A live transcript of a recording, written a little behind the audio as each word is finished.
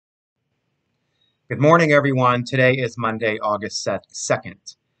Good morning, everyone. Today is Monday, August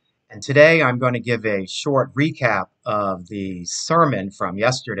 2nd. And today I'm going to give a short recap of the sermon from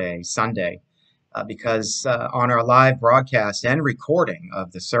yesterday, Sunday, because on our live broadcast and recording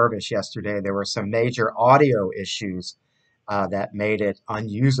of the service yesterday, there were some major audio issues that made it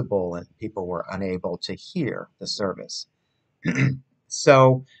unusable and people were unable to hear the service.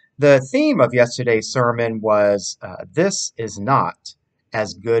 So the theme of yesterday's sermon was This is Not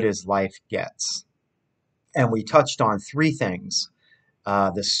as Good as Life Gets. And we touched on three things.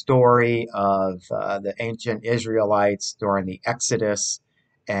 The story of the ancient Israelites during the Exodus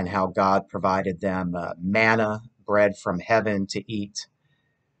and how God provided them manna, bread from heaven to eat.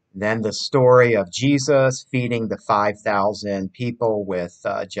 Then the story of Jesus feeding the 5,000 people with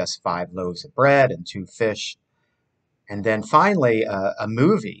just 5 loaves of bread and 2 fish. And then finally, a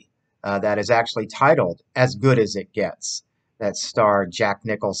movie that is actually titled As Good as It Gets, that starred Jack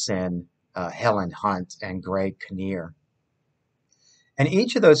Nicholson, Helen Hunt, and Greg Kinnear. And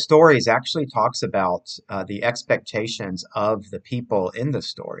each of those stories actually talks about the expectations of the people in the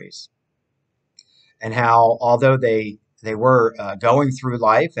stories and how, although they were going through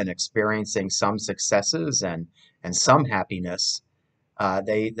life and experiencing some successes and some happiness,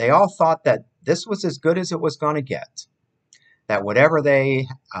 they all thought that this was as good as it was going to get. That whatever they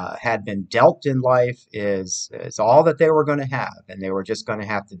had been dealt in life is all that they were going to have, and they were just going to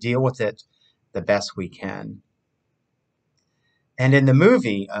have to deal with it the best we can. And in the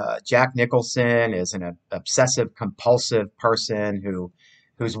movie, Jack Nicholson is an obsessive compulsive person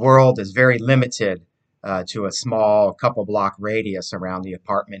whose world is very limited to a small couple block radius around the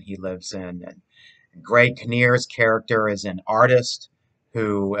apartment he lives in. And Greg Kinnear's character is an artist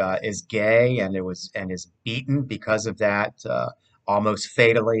who is gay and is beaten because of that, almost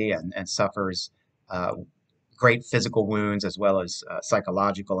fatally, and suffers uh, great physical wounds as well as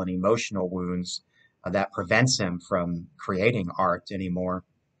psychological and emotional wounds that prevents him from creating art anymore.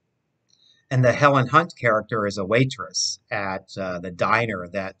 And the Helen Hunt character is a waitress at the diner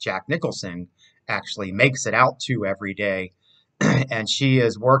that Jack Nicholson actually makes it out to every day. And she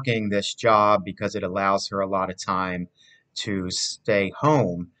is working this job because it allows her a lot of time to stay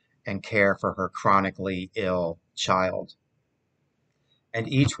home and care for her chronically ill child.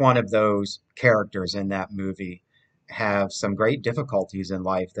 And each one of those characters in that movie have some great difficulties in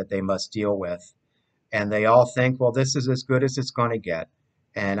life that they must deal with. And they all think, well, this is as good as it's going to get,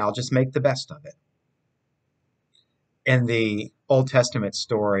 and I'll just make the best of it. In the Old Testament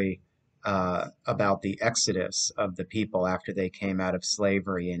story about the exodus of the people after they came out of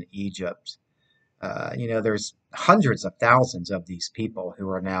slavery in Egypt, there's hundreds of thousands of these people who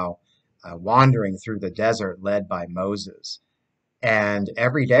are now wandering through the desert led by Moses. And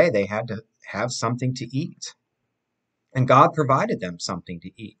every day they had to have something to eat. And God provided them something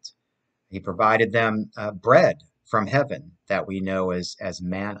to eat. He provided them bread from heaven that we know as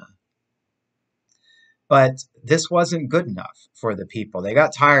manna. But this wasn't good enough for the people. They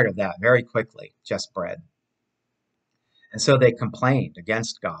got tired of that very quickly, just bread. And so they complained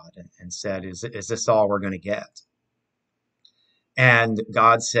against God and said, is this all we're going to get? And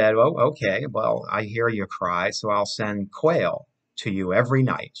God said, oh, okay, well, I hear your cry, so I'll send quail to you every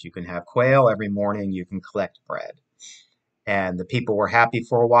night. You can have quail every morning, you can collect bread. And the people were happy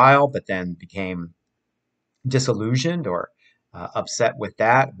for a while, but then became disillusioned or upset with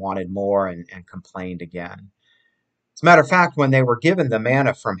that, wanted more, and complained again. As a matter of fact, when they were given the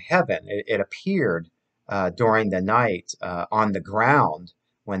manna from heaven, it appeared during the night on the ground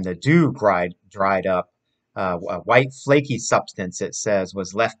when the dew dried up. A white flaky substance, it says,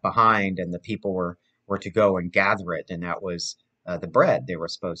 was left behind, and the people were to go and gather it, and that was the bread they were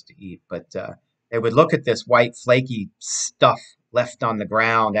supposed to eat. But they would look at this white flaky stuff left on the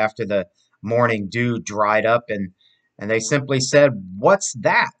ground after the morning dew dried up, and they simply said, "What's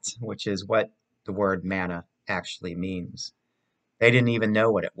that?" Which is what the word manna actually means. They didn't even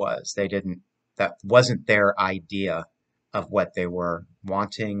know what it was. That wasn't their idea of what they were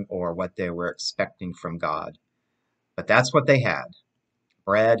wanting or what they were expecting from God. But that's what they had,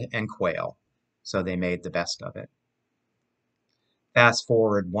 bread and quail. So they made the best of it. Fast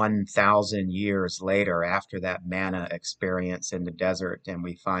forward 1,000 years later after that manna experience in the desert, and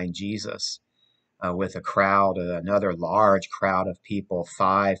we find Jesus with another large crowd of people,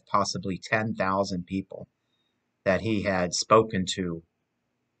 five, possibly 10,000 people that he had spoken to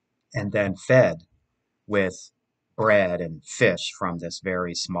and then fed with bread and fish from this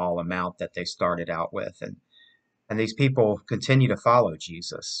very small amount that they started out with. And these people continue to follow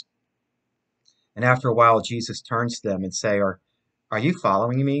Jesus. And after a while, Jesus turns to them and say, are you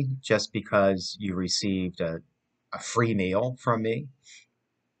following me just because you received a free meal from me?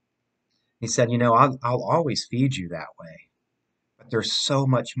 He said, I'll always feed you that way, but there's so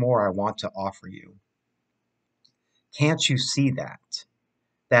much more I want to offer you. Can't you see that?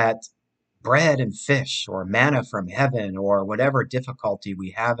 That bread and fish or manna from heaven or whatever difficulty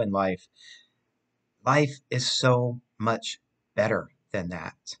we have in life, life is so much better than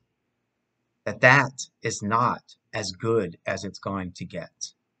that. That is not as good as it's going to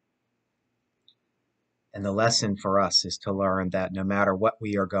get. And the lesson for us is to learn that no matter what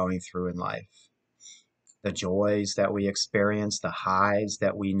we are going through in life, the joys that we experience, the highs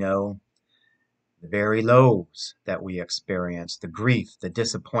that we know, the very lows that we experience, the grief, the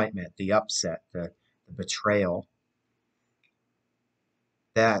disappointment, the upset, the betrayal,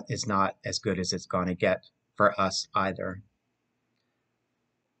 that is not as good as it's going to get for us either.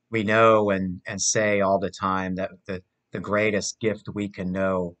 We know and say all the time that the greatest gift we can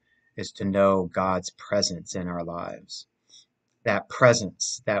know is to know God's presence in our lives. That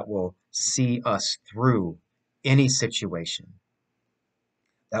presence that will see us through any situation,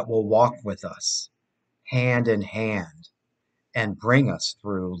 that will walk with us hand in hand and bring us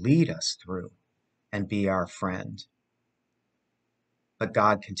through, lead us through, and be our friend. But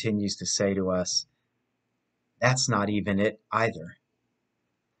God continues to say to us, that's not even it either.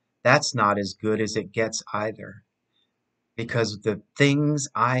 That's not as good as it gets either. Because the things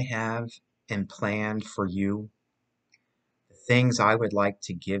I have and planned for you, the things I would like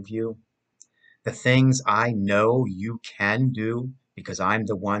to give you, the things I know you can do because I'm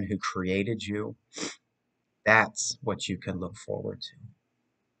the one who created you, that's what you can look forward to.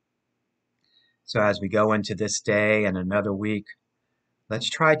 So as we go into this day and another week, let's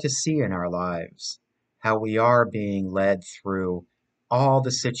try to see in our lives how we are being led through all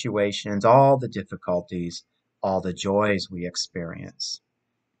the situations, all the difficulties, all the joys we experience.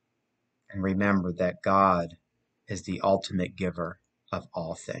 And remember that God is the ultimate giver of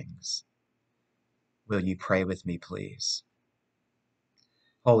all things. Will you pray with me, please?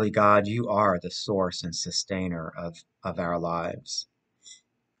 Holy God, you are the source and sustainer of our lives.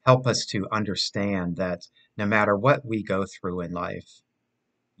 Help us to understand that no matter what we go through in life,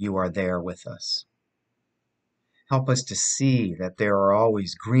 you are there with us. Help us to see that there are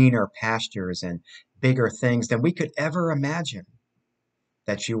always greener pastures and bigger things than we could ever imagine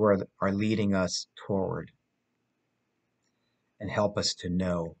that you are leading us toward. And help us to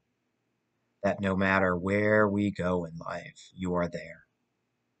know that no matter where we go in life, you are there,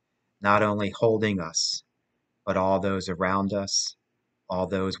 not only holding us, but all those around us, all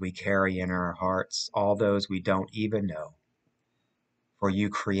those we carry in our hearts, all those we don't even know. For you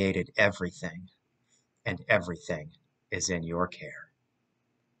created everything, and everything is in your care.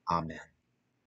 Amen.